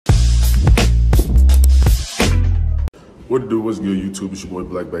What to do? What's good, YouTube? It's your boy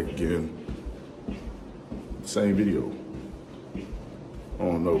Black back again. Same video. I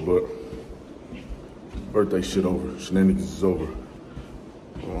don't know, but birthday shit over. Shenanigans is over.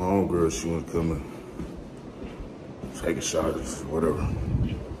 My homegirl, she wanna come and take a shot or whatever.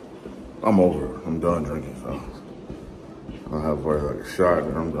 I'm over it. I'm done drinking, so I'll have like a shot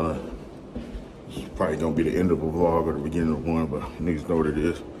and I'm done. It's probably gonna be the end of a vlog or the beginning of one, but niggas know what it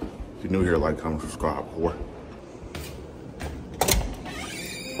is. If you're new here, like, comment, subscribe, boy.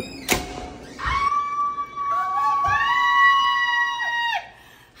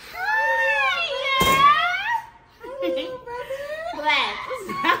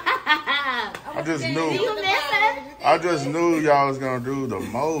 I just knew y'all was gonna do the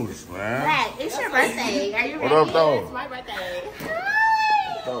most, man. Black, it's your birthday. Are you ready? What up, though? It's my birthday.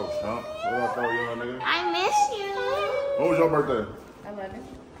 What up, son? What up, though, young nigga? I miss you. When was your birthday? 11.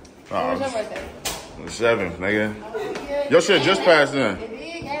 Oh, When was your birthday? The 7th, nigga. Your shit just passed then. It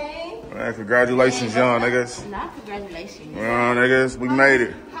did, gang. Man, congratulations, young niggas. Not congratulations. Young niggas, we made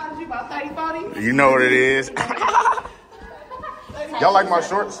it. How did you, about 30, 40? You know what it is. Y'all like my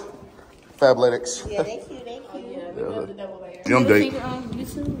shorts? Fabletics. Yeah, they cute, they cute. Yeah, we love the double layer. Young date.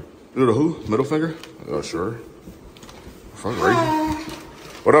 YouTube. Do the who? Middle finger? Sure. Fuck right.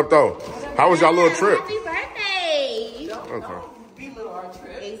 What up, though? How was y'all little trip? Happy birthday. Okay. Belittle our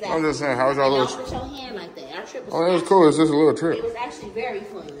trip. Exactly. I'm just saying, how was y'all little Don't put your hand like that. Our trip was Oh, it was cool. It's just a little It trip. was actually very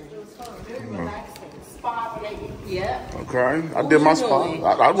fun. It was fun. Very relaxing. Spa related. Yeah. Okay. I did my spa.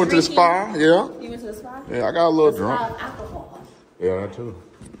 I went to the spa, yeah. You went to the spa? Yeah, I got a little drunk. Alcohol. Yeah, that too.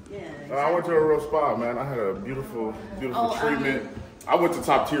 Yeah. I went to a real spa, man. I had a beautiful treatment. I went to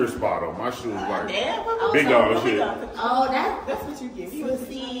top tier spa though. My shoes like big dog shit. Oh, that's what you get. You will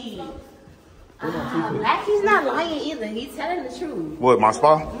see. Black, he's not lying either. He's telling the truth. What, my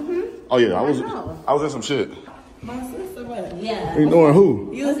spa? Oh yeah, I was in some shit. My sister, what? Yeah. Ignoring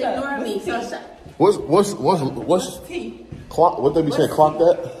who? You was ignoring me. So What's clock? What they be saying? Clock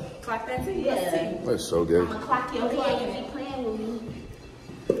that? clock that too. Yeah. That's so good. I'm gonna clock your head if you playing with me.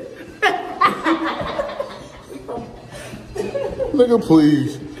 Nigga,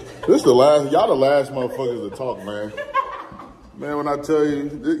 please. This the last. Y'all the last motherfuckers to talk, man. Man, when I tell you,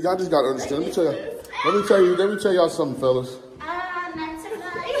 y'all just gotta understand. Let me tell y'all something, fellas. Not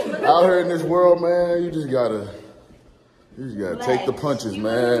tonight. Out here in this world, man, you just gotta take the punches,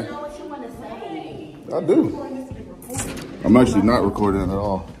 man. You know what you want to say. I do. I'm actually not recording at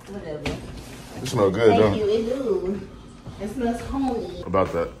all. Whatever. It smells good, though. Thank you. It do. It smells homey.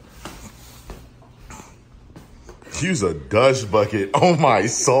 About that. Use a dust bucket. Oh my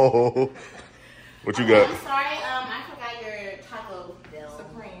soul. What you got? I'm sorry. I forgot your taco bill.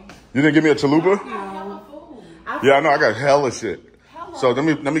 Supreme. You didn't give me a chalupa? No. Yeah, I know. I got hella shit. So let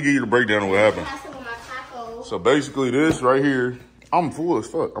me give you the breakdown of what happened. So basically, this right here, I'm full as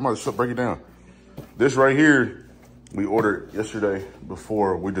fuck. I'm about to break it down. This right here, we ordered yesterday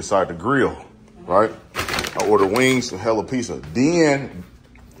before we decided to grill, right? I ordered wings, some hella pizza. Then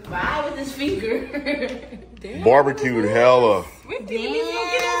Why with his finger? barbecued hella. Damn.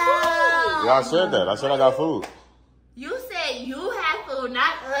 Yeah, I said that. I said I got food. You said you have food,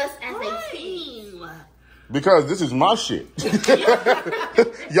 not us as a team. Because this is my shit.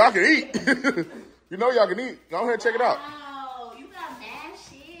 Y'all can eat. You know y'all can eat. Go ahead and check it out. Wow, you got mad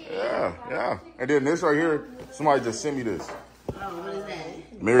shit. Yeah. And then this right here, somebody just sent me this. Oh, what is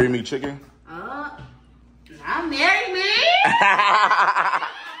that? Marry me chicken. Not marry me.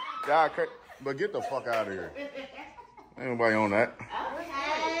 God, but get the fuck out of here. Ain't nobody on that.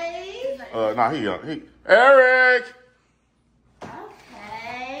 Okay. Nah, he Eric!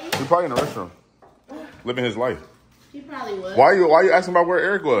 Okay. He's probably in the restroom. Living his life. He probably would. Why you asking about where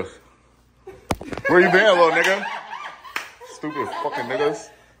Eric was? Where you been, little nigga? Stupid fucking niggas.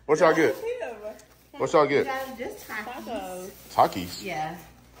 What y'all get? What y'all get? Just tacos. Takis? Yeah.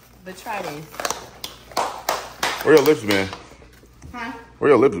 But try this. Where your lips been? Huh? Where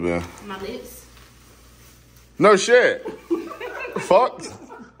your lips been? My lips. No shit. Fuck.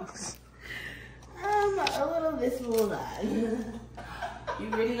 I'm a little bit swollen. You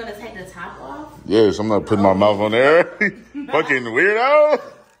really gonna take the top off? Yes, I'm not putting my mouth on there. Fucking weirdo.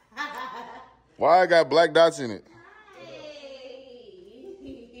 Why I got black dots in it?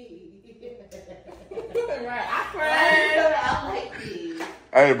 Right, I like these.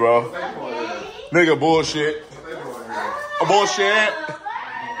 Hey, bro. Okay. Nigga, bullshit. Bullshit.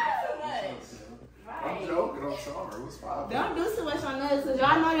 I'm joking, I'm sorry. What's fine? Don't do so much on us, because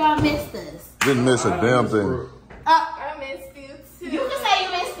y'all know y'all missed us. Didn't miss a damn thing. I missed you too. You can say you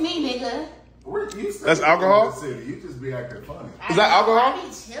missed me, nigga. That's alcohol? You just be acting funny. Is that alcohol? I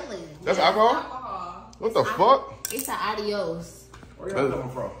be chilling. That's alcohol? What the fuck? It's an adios. Where y'all coming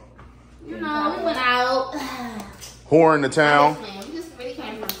from? You know, we went out. Whore in the town. Man, we just really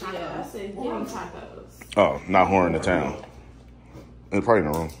came from tacos. Yeah, I said getting tacos. Oh, not whore in the town. It's probably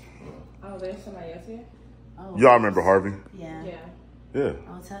in the room. Oh, there's somebody else here? Oh, Y'all remember Harvey? Yeah. Yeah. Yeah.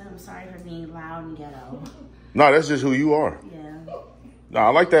 I'll tell him sorry for being loud and ghetto. No, that's just who you are. Yeah. No, I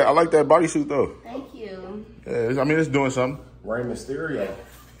like that bodysuit though. Thank you. Yeah, I mean it's doing something. Rey Mysterio.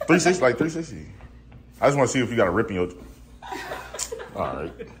 360, like 360. I just want to see if you got a rip in your. All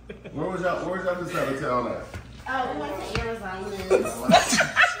right. Where was y'all just out of town at? Oh, we went to Arizona.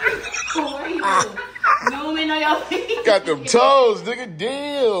 Where you going? Zooming on your feet. Got them toes, nigga.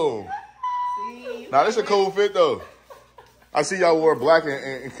 Damn. Nah, this a cool fit though. I see y'all wore black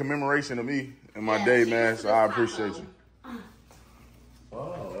in commemoration of me and my day, man. So I appreciate you.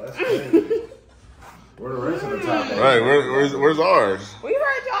 Oh, that's crazy. Where the rest of the tacos? Right, where's ours? We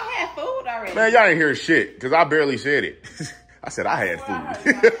heard y'all had food already. Man, y'all didn't hear shit because I barely said it. I said I had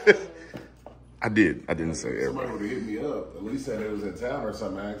food. I didn't say everybody. Somebody would have hit me up. At least said it was in town or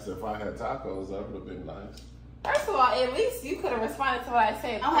something. Asked if I had tacos. That would have been nice. First of all, at least you could have responded to what I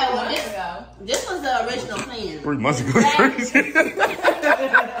said. Okay, well, 3 months ago. this was the original plan. 3 months ago, crazy.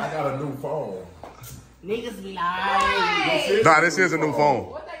 I got a new phone. Niggas be like, Hey! Nah, this is a new phone.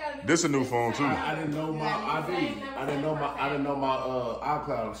 What they gotta do This a new phone too. I didn't know my ID. I didn't know my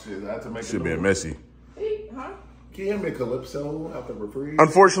iCloud shit. I had to make Shit it. being messy. Huh? Kim and Calypso out the reprieve.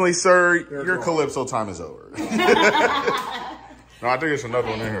 Unfortunately, sir, your wrong. Calypso time is over. No, I think there's another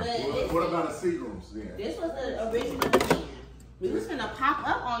one in here. What about the Seagrams then? this was the original plan. We was gonna pop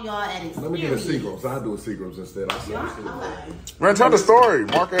up on y'all at Experience. Let me get a Seagrams. I'll do a Seagrams instead. I'll say Okay. Seagrams. Man, tell the story.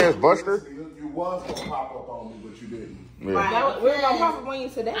 Mark ass Buster. You was gonna pop up on me, but you didn't. Yeah. That, we're gonna pop up on you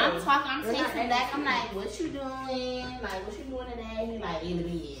today. I'm texting back. I'm like, what you doing? Like, what you doing today? He like, in the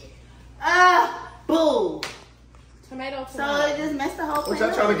bed. Boo. Tomato. So it just messed the whole Was plan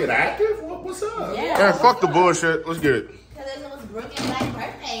y'all trying to up. get active? What's up? Yeah. Man, fuck the bullshit. Let's get it. Because it was Brooke and Black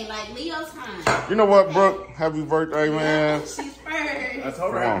birthday, like Leo time. You know what, Brooke? Happy birthday, man. She's first. I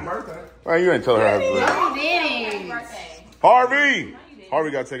told her happy birthday. Man, you ain't tell her happy birthday. You didn't. birthday. Harvey!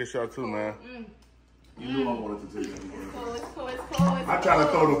 Harvey got to take a shot too, man. You knew I wanted to take it. Cool, it's cool. I try to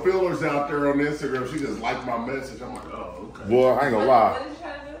throw the fillers out there on Instagram. She just liked my message. I'm like, oh, okay. Boy, I ain't gonna lie. What did you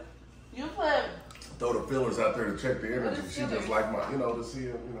try to do? You put. Throw the fillers out there to check the energy. She just liked my, to see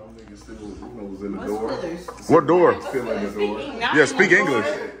if, niggas still, was in the door. What door? Still in the door. Yeah, speak English.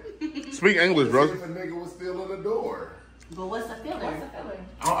 Speak English, See bro. if a nigga was still in the door. But what's the filler?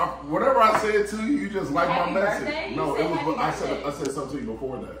 Whatever I said to you, you just liked my Happy message. birthday? You No, said it was. happy I said something to you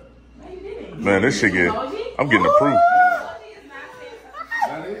before that. No, you didn't. Man, this shit get. I'm getting the proof. Emoji is not saying something.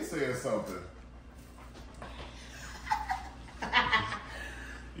 That is saying something.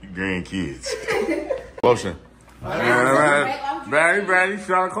 You grandkids. Lotion. Batty,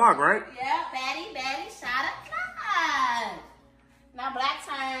 shot o'clock, right? Yeah, Batty, shot o'clock. Now Black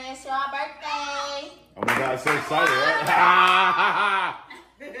turn, it's your birthday. Oh my God, so excited, right?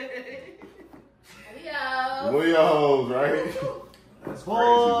 Leo's, right? That's crazy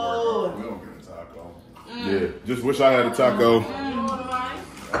work. We don't get a taco. Yeah, just wish I had a taco. You want mine?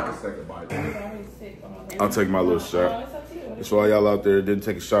 I'll take a bite. I'll take my little shot. It's up to you. That's for all y'all out there that didn't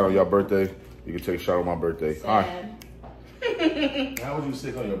take a shot on your birthday. You can take a shot on my birthday. All right. How would you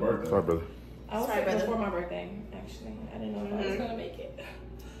sick on your birthday? Sorry, brother. I was Sorry, sick brother. before my birthday, actually. I didn't know if I was gonna make it.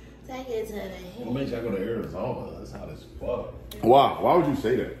 Take it to the head. What makes y'all go to Arizona? That's hot as fuck. Why? Why would you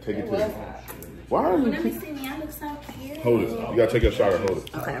say that? Take it to the. Why are Let you? me see me. I look so cute. Hold it. You gotta take your shot or hold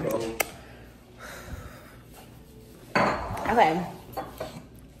it. Okay. Okay.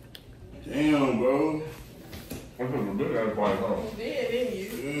 Damn, bro. I'm putting a big ass bite on.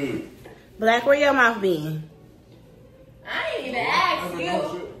 Black, where your mouth been? I ain't even asked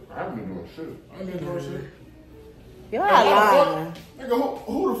you. I haven't been doing shit. I ain't been doing shit. You're lying. Nigga,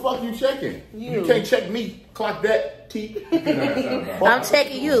 who the fuck you checking? You can't check me. Clock that, T. I'm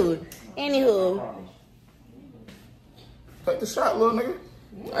checking you. Anywho. Take the shot, little nigga.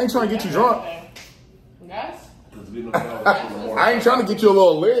 I ain't trying to get you drunk. Yes? I ain't trying to get you a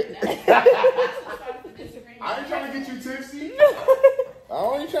little lit. I ain't trying to get you tipsy. I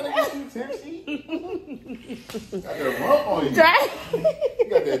ain't trying to get you tipsy. Got that rump on you. You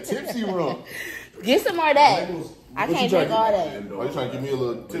got that tipsy rump. Get some more of that. I What can't you trying drink all that. Oh, you trying to give me a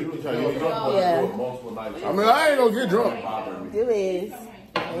little tip? You trying to get me drunk? Yeah. Multiple nights. I mean, I ain't gonna get drunk. You is.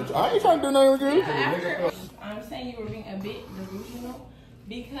 I ain't trying to do nothing with you. I'm saying you were being a bit delusional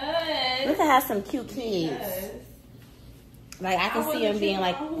because. Look at how some cute kids. Like, I can see them being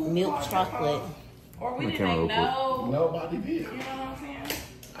like milk chocolate. Or we My didn't camera like know. Nobody did. You know what I'm saying?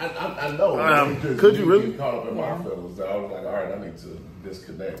 I I know. Could you really? Get caught up in my feelings. I was like, all right, I need to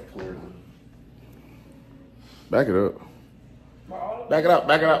disconnect clearly. Back it up. Back it up.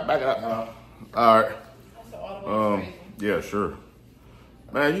 Back it up. Back it up. All right. Yeah, sure.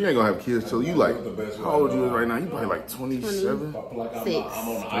 Man, you ain't gonna have kids till you like, how old you is right now? You probably like 27? I'm on an 6.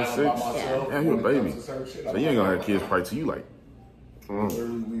 island by myself. Yeah, you a baby. So you ain't gonna have kids probably till you like,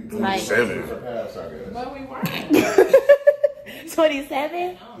 Like 7. But we weren't.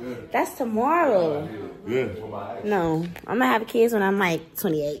 27? That's tomorrow. Yeah. No, I'm gonna have kids when I'm like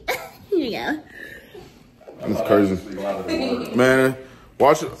 28. Here you go. That's crazy. Man,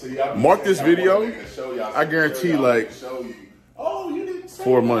 watch it. Mark this video. I guarantee like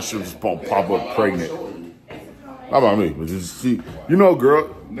 4 months she'll just pop up pregnant. Not about me, but just see. You know,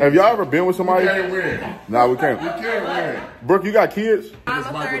 girl, have y'all ever been with somebody? We can't win. Nah, we can't. We can't win. Brooke, you got kids? I'm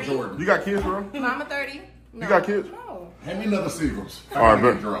a Michael 30. Jordan. You got kids, bro? I'm a 30. No. You got kids? No. Hand me another Seagram's. All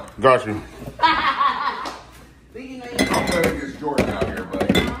right, bro. Got you. I'm playing against Jordan out here,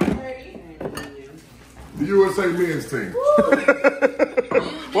 buddy. I'm 30. The USA men's team.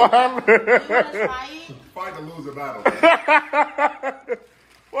 What happened? Fight to lose a battle. What happened?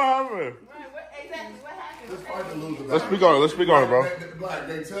 What happened? Just fight to lose a battle. Let's speak on it. Let's speak on it, bro. Black,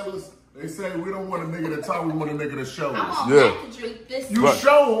 they tell us, they say we don't want a nigga to talk, we want a nigga to show I us. want Yeah. Mac to drink this. You Right.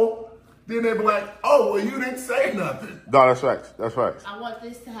 show them, then they be like, oh, well, you didn't say nothing. No, that's facts. That's facts. I want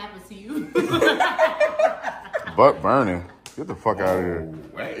this to happen to you. Butt burning. Get the fuck out of here.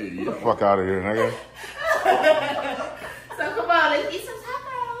 Hey, Get the fuck out of here, nigga. So come on, let's eat some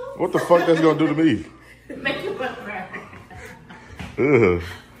tacos. What the fuck that's gonna do to me? Make your butt burn. Ugh.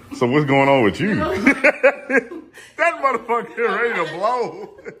 So what's going on with you? That motherfucker ready to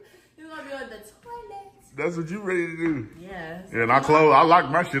blow. You're gonna be on the toilet. That's what you ready to do. Yes. Yeah, and I locked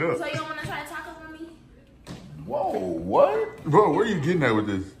my shit up. So you don't wanna try tacos with me? whoa, what? Bro, where you getting at with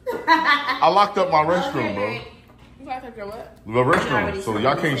this? I locked up my restroom, bro. You got to take your what? The restroom. So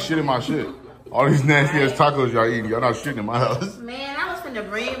y'all can't shit in my shit. All these nasty ass tacos y'all eating, y'all not shitting in my house. Man, I was finna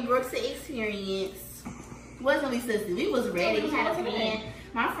bring Brooks the experience. Wasn't we, sister? We was ready. We had a plan.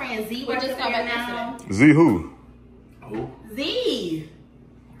 My friend Z works just there got back now. Z who? Z.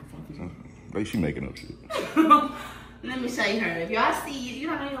 She making up shit. Let me show you her. If y'all see, you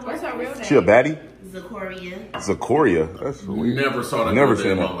don't know your What's her real name? She a baddie? Zakoria. Zakoria. That's weird. Never saw that. Never girl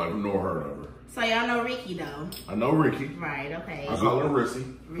seen in my her. life, nor heard of her. So y'all know Ricky though. I know Ricky. Right, okay. I call her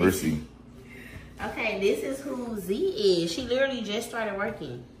Rissy. Mercy. Okay, this is who Z is. She literally just started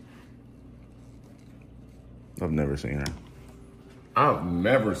working. I've never seen her. I've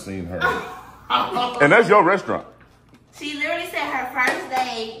never seen her. And that's your restaurant. She literally said her first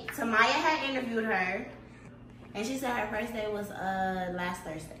day, Tamaya had interviewed her. And she said her first day was last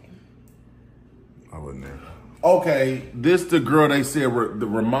Thursday. I wasn't there. Okay, this the girl they said that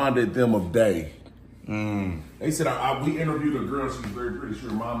reminded them of Day. They said we interviewed a girl. She was very pretty. She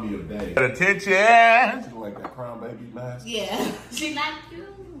reminded me of Day. Attention! She like that Crown Baby mask. Yeah. She not cute.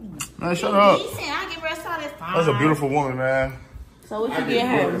 Man, shut up. Decent. I'll give her a solid 5. That's a beautiful woman, man. So what I you give get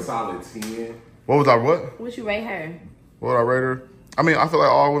her a her? solid 10. What was I, what? What you rate her? What would I rate her? I mean, I feel like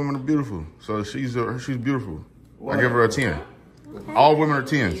all women are beautiful. So she's beautiful. I give her a 10. All women are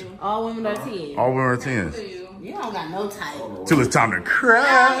 10s. All women are 10. All women are 10s. You don't got no type. Till it's time to I don't crush.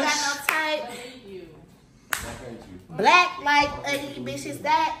 got no type. Black like ugly bitches.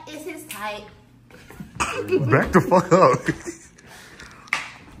 That is his type. Back the fuck up.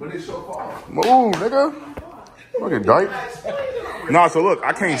 But it's your fault. Move, nigga. Fucking dyke. Nah, so look,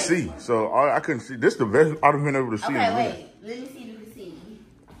 I can't see. So I couldn't see. This is the best I've been able to see. Okay, in a minute. wait. Let me see if you can see.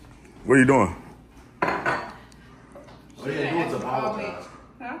 What are you doing? All you gotta do is apologize.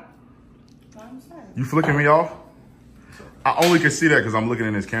 Huh? I'm sorry. You flicking me off? I only can see that because I'm looking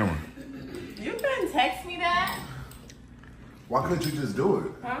in this camera. You couldn't text me that? Why couldn't you just do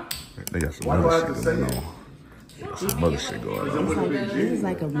it? Huh? They got some Why do I other have shit to say going it? on. They got some other shit going It on. wouldn't have been This is genuine.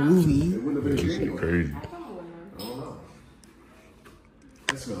 like a movie. It wouldn't have been This shit genuine. crazy. I don't know.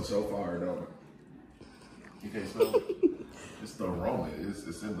 It smells so fire, don't it? You can't smell it. It's the aroma.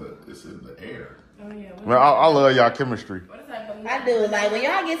 It's in the air. Oh, yeah. Man, I love y'all chemistry. What is that? I do. Like when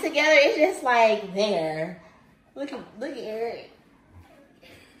y'all get together, it's just like there. Look at Eric.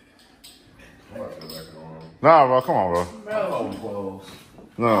 I'm about to go back on. Nah, bro, come on, bro. Oh, clothes.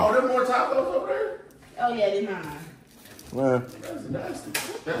 No, Oh, there more tacos over there? Oh yeah, they're mine. man. That's nasty.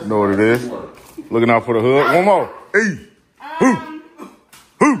 That's Know what it is? Looking out for the hood. One more. Hey, who?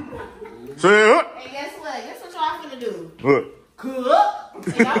 Say it. Hey, guess what? Guess what y'all finna do? Look. Cook.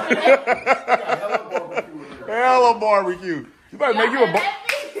 And y'all finna Hella barbecue. You better make you a.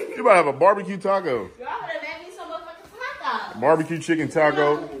 You better have a barbecue taco. Y'all finna make me some motherfucking tacos. Barbecue chicken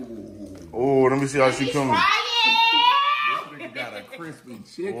taco. Oh, let me see how she comes. This nigga got a crispy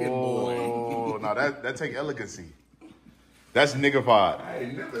chicken, boy. Oh, now that take elegancy. That's niggified. I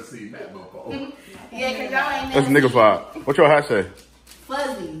ain't never seen that before. Yeah, cause y'all ain't That's never niggified. What your hat say?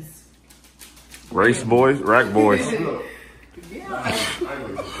 fuzzies. Race boys, rack boys.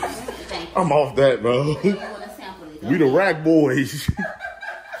 I'm off that, bro. You wanna sample it? We the rack boys.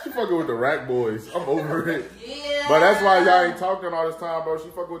 She fucking with the rack boys. I'm over it. Yeah. But that's why y'all ain't talking all this time, bro. She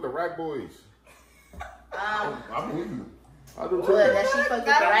fucking with the rack boys. I believe you. I do What, too. that she fucked with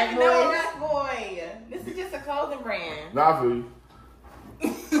the right No, boys? Rack Boy. This is just a clothing brand. Nah, I feel you.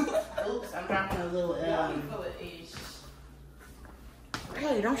 Oops, I'm dropping a little,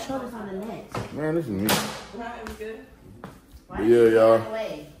 Hey, don't show this on the net. Man, this is me. It was good. Why Yeah, you y'all. run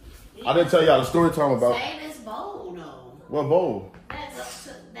away? I didn't tell y'all the story time about Say this bowl, though. what bowl?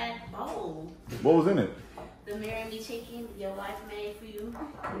 That bowl. What was in it? The Marry Me chicken your wife made for you.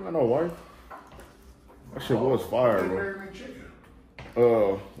 I don't know, wife. That shit was fire, bro. Burger and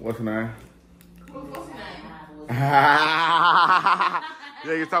chicken. What's her name? What's his name?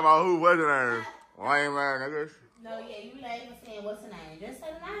 Yeah, you talking about who? What's her name? Lame man, niggas. No, yeah, you not even saying what's the name. Just say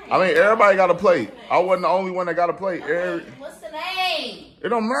the name. I mean, everybody got a plate. I wasn't the only one that got a plate. What's the name? It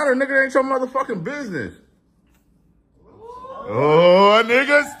don't matter, nigga. It ain't your motherfucking business. Oh,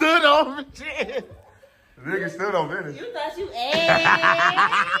 nigga stood on shit. Nigga stood on business. You thought you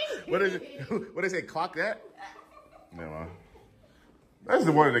ate. What is it? What is it? Clock that? Never mind. That's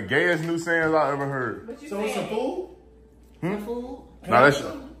one of the gayest new sayings I ever heard. So it's a food? Food? Nah, that shit.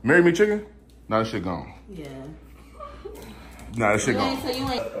 Marry me chicken? Nah, that shit gone. Yeah. Nah, that shit You ain't, gone. so you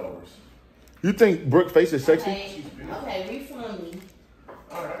ain't. You think Brooke face is sexy? Okay, refund me.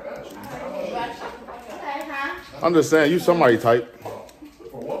 All right, I got you. Okay, huh? I'm just saying, you somebody type. For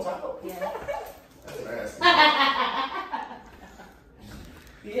one time? Yeah. That's nasty.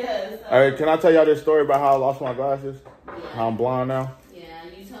 Yes. Hey, can I tell y'all this story about how I lost my glasses? How I'm blind now? Yeah,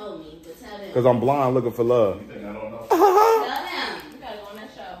 you told me, but tell them. Because I'm blind looking for love. You think I don't know? Tell them. You gotta go on that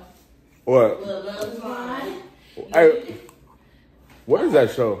show. What? Well, love is blind. Hey, what is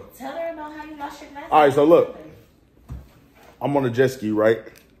that show? Tell her about how you lost your glasses. All right, so look. I'm on a jet ski, right?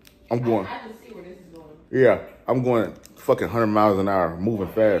 I'm going. I can see where this is going. Yeah, I'm going fucking 100 miles an hour, moving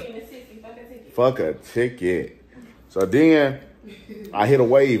fast. Even the 60, fuck a ticket. Fuck a ticket. So then I hit a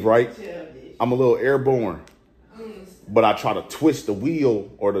wave, right? I'm a little airborne. But I try to twist the wheel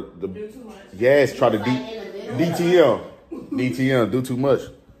or the Do too much. gas, try to Like in the middle. DTM, do too much.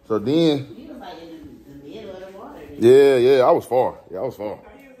 So then, You was like in the middle of the water. yeah, I was far. Yeah, I was far.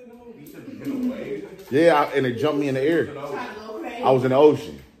 You said you hit a wave. Yeah, and it jumped me in the air. Trying to go crazy. I was in the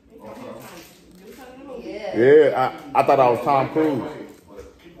ocean. Yeah. Yeah, I thought I was Tom Cruise.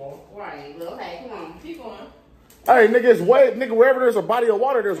 Keep on. Right. Well, okay, come on. Keep going. Hey, nigga, it's wave. Nigga, wherever there's a body of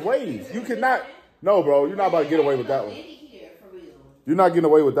water, there's waves. You cannot. No, bro, you're not about to get away with that one. Here, for real. You're not getting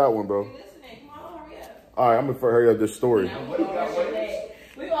away with that one, bro. Listening. Come on, hurry up. All right, I'm gonna hurry up this story.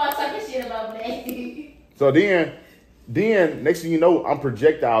 We all talking shit about that. So then, next thing you know, I'm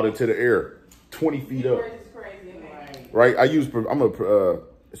projectile into the air, 20 feet up. This is crazy. Okay. Right? I'm a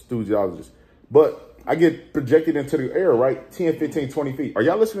anesthesiologist, but I get projected into the air, right? 10, 15, 20 feet. Are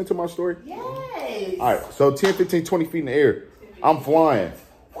y'all listening to my story? Yes. All right, so 10, 15, 20 feet in the air. I'm flying.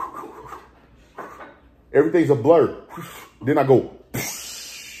 Everything's a blur. Then I go,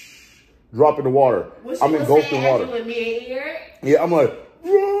 drop in the water. I'm engulfed in water. Yeah, I'm like,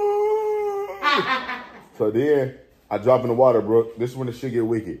 so then I drop in the water, bro. This is when the shit get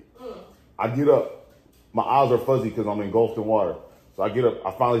wicked. I get up. My eyes are fuzzy because I'm engulfed in water. So I get up.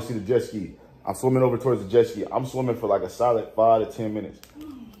 I finally see the jet ski. I'm swimming over towards the jet ski. I'm swimming for like a solid 5 to 10 minutes.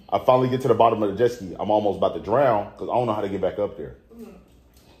 I finally get to the bottom of the jet ski. I'm almost about to drown because I don't know how to get back up there.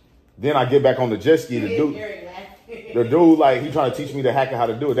 Then I get back on the jet ski. The dude, like, he trying to teach me the hack of how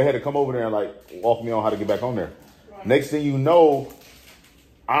to do it. They had to come over there and, like, walk me on how to get back on there. Next thing you know,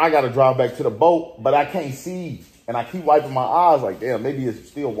 I got to drive back to the boat, but I can't see. And I keep wiping my eyes like, damn, maybe it's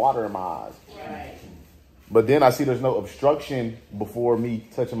still water in my eyes. Right. But then I see there's no obstruction before me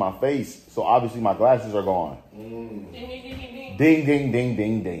touching my face. So obviously my glasses are gone. Ding, ding, ding,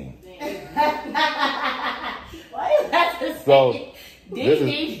 ding, ding. Why you have to say So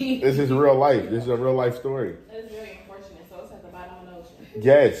ding? this is real life. This is a real life story. That is very unfortunate. So it's at the bottom of the ocean.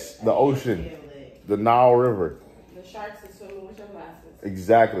 Yes, the ocean, the Nile River. The sharks are swimming with your glasses.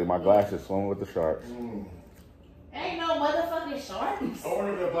 Exactly. My glasses swimming with the sharks. Ain't no motherfucking sharks. I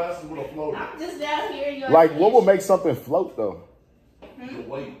wonder if your glasses would have floated. I'm just down here. Your Like, what will make something float, though? The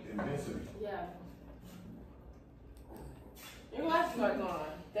weight and density. Yeah. Your glasses are gone.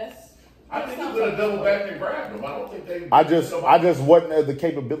 That's I think you could have doubled back and grabbed him. I don't think they. I just wasn't have the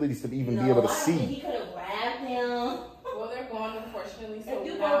capabilities to even be able to I think see. he could have grabbed him. Well, they're gone, unfortunately. So If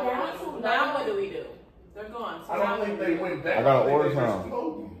you now go down to now what do we do? They're gone. So I don't think they went back. I got an think order they time. just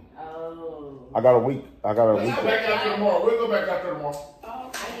floating. Oh. I got a week. Let's go back out there tomorrow. We'll go back out there tomorrow.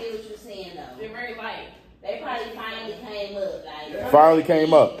 I get what you're saying though. They're very light. They probably finally came up. Like, Finally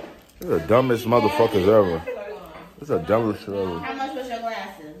came up. They're the dumbest motherfuckers ever. It's the dumbest shit ever. How much was your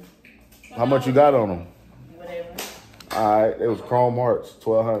glasses? How much you got on them? Whatever. Alright, it was Chrome Hearts,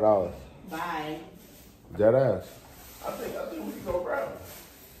 $1,200. Bye. Dead ass. I think we can go grab him.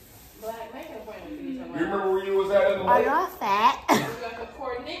 Black, make an appointment for you You tomorrow. remember where you was at in the Are lake? y'all fat? You got the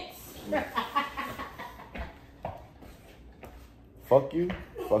coordinates? Fuck you.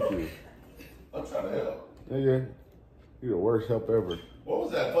 Fuck you. I'm trying to help. Nigga, you the worst help ever. What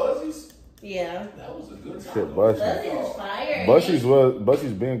was that, Fuzzies? Yeah. That was a good time. Shit, Bussy. Bussy was fire.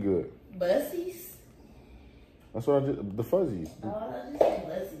 Bussy's been good. Bussies? That's what I did. The fuzzies. Oh, I just said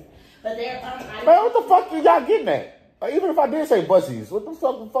Bussy. But they're Man, what the fuck are y'all getting at? Like, even if I did say bussies, what the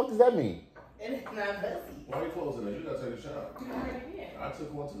fuck does that mean? It's not Bussy. Why are you closing it? You gotta take a shot. I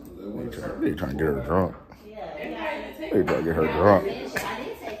took one too. They went They trying to get her drunk. Yeah. They trying to get her drunk. I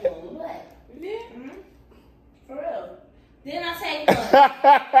did take one. What? You did? Mm-hmm. For real. Didn't I take one?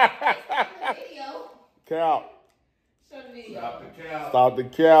 The video. Count. Show the video. Stop the cow. Stop the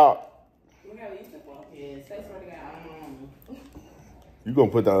count. We gotta use the ball. Yes. Say swear to God. You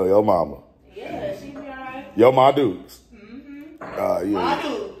gonna put that on your mama. Yeah, she be alright. Yo, my dudes. Mm-hmm. Yeah. I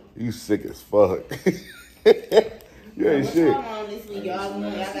do. You sick as fuck. You ain't What's shit. going on this week, y'all?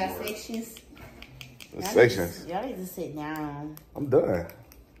 Y'all got sections? The sections. Y'all need to sit down. I'm done.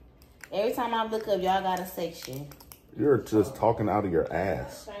 Every time I look up, y'all got a section. You're just talking out of your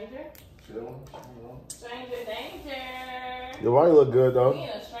ass. Stranger? Chill. Stranger danger. Your body look good We though. in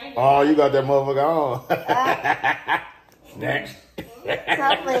a stranger. Oh, you got that motherfucker on. Snatch.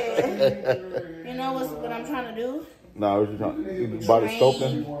 Stop playing. You know what I'm trying to do? Nah, what you trying? Body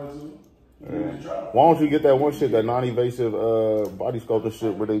sculpting. Yeah. Why don't you get that one shit, that non-invasive body sculpting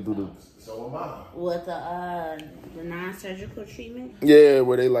shit where they do the So am I. What the non-surgical treatment? yeah,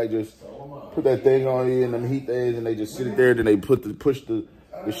 where they like just put that thing on you and them heat things and they just sit it there, then they push the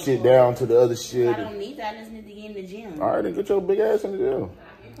shit down to the other shit. I don't need that. I just need to get in the gym. All right, then get your big ass in the gym.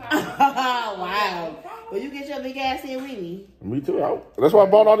 Wow. Well, you get your big ass in with me. Me too. That's why I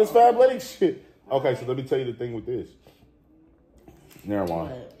bought all this Fabletics shit. Okay, so let me tell you the thing with this. Never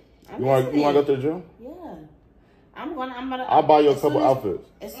mind. But You want to go to the gym? Yeah. I'm gonna. I'll buy you a as soon couple as- outfits.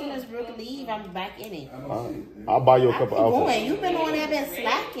 As soon as Brooke leave, I'm back in it. I'll buy you a I couple keep outfits. going. You've been on there, been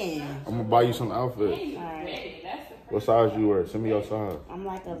slacking. I'm gonna buy you some outfits. All right. What size you wear? Send me your size. I'm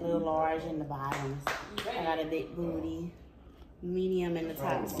like a little large in the bottoms. I got a big booty, medium in the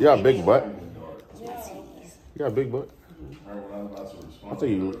tops. You got a big butt? Yes. You got a big butt? Right when I'm about to I respond.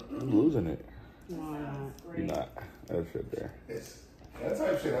 think you losing it. No, I'm not. You're not. That shit there. That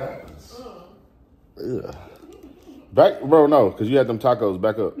type shit happens. Ugh. Back, bro, no, because you had them tacos.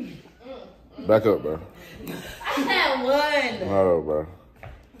 Back up. Back up, bro. I had one. Oh, bro.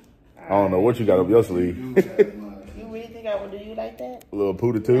 I don't know what you got up your sleeve. You really think I would do you like that? A little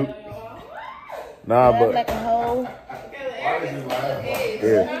pootie too. Nah, but Like a hoe? Why did you laugh?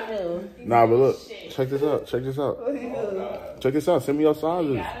 yeah. What you do? Nah, but look. Check this out. Check this out. Check this out. Send me your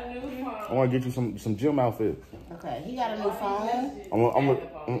sizes. I want to get you some gym outfits. Okay, he got a new phone. I'm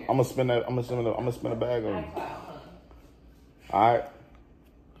gonna spend that. I'm gonna spend a bag on you. All right.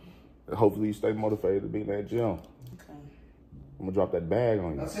 Hopefully you stay motivated to be in that gym. Okay. I'm gonna drop that bag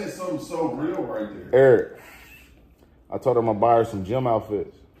on you. I said something so real right there. Eric, I told her I'm gonna buy her some gym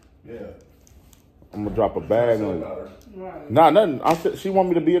outfits. Yeah. I'm gonna drop a bag on you. About her. Nah, nothing. I said she want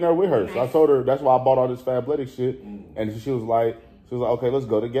me to be in there with her, so I told her that's why I bought all this Fabletics shit. And she was like, okay, let's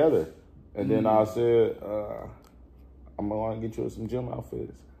go together. And then I said, I'm gonna want to get you some gym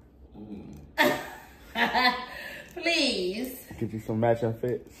outfits. Please. Get you some matching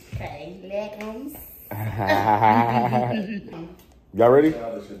fits. Okay, leggings. Y'all ready?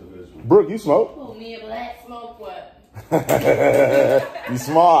 Childish individual. Brooke, you smoke? Who, me and Black? Smoke what? You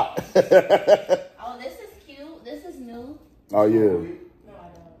smart. Oh, this is cute. This is new. Oh yeah. No, I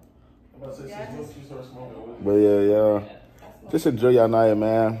don't. I'm about to say, since you started smoking with But yeah. Just enjoy y'all night,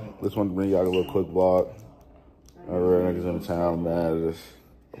 man. Just want to bring y'all a little quick vlog. Real niggas in the town, man. Just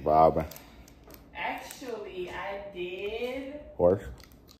vibing. Actually, I did. Horse.